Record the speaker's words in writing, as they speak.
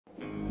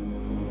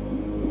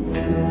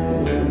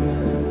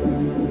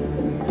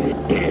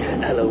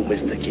Hello,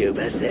 Mr.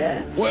 Cuba,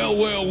 sir.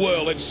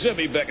 Well, it's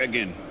Zebedee back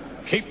again.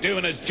 Keep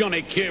doing as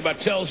Johnny Cuba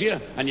tells you,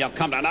 and you'll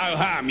come to no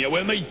harm, you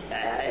with me?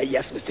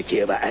 Yes, Mr.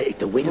 Cuba,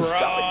 the wind's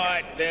stopping.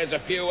 Right, there's a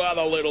few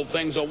other little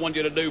things I want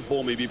you to do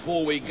for me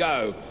before we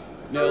go.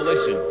 Now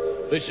listen,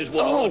 this is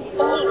what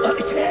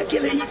it's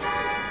Hercules.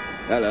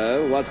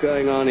 Hello, what's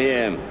going on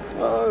here?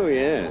 Oh,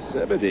 yes,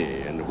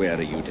 Zebedee. And where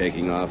are you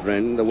taking our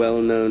friend, the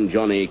well-known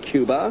Johnny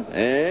Cuba,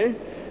 eh?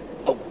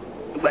 Oh,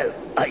 well,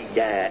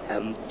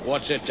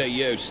 What's it to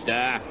you,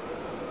 Star?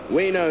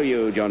 We know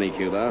you, Johnny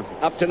Cuba.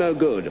 Up to no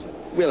good.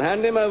 We'll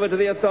hand him over to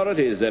the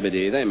authorities,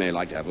 Zebedee. They may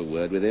like to have a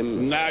word with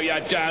him. No, you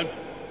don't.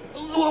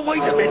 Oh,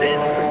 wait a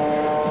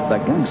minute. The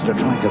gangster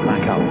tried to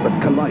back out,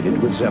 but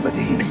collided with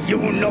Zebedee. You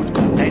will not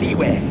go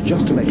anywhere.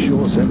 Just to make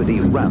sure,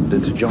 Zebedee rammed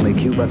into Johnny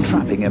Cuba,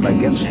 trapping him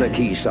against the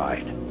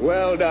quayside.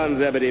 Well done,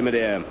 Zebedee, my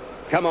dear.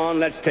 Come on,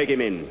 let's take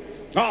him in.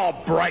 I'll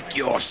break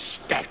your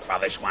stack for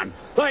this one.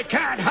 They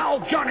can't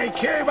hold Johnny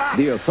Cuba!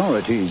 The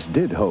authorities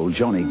did hold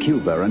Johnny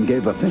Cuba and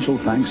gave official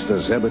thanks to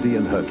Zebedee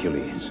and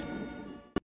Hercules.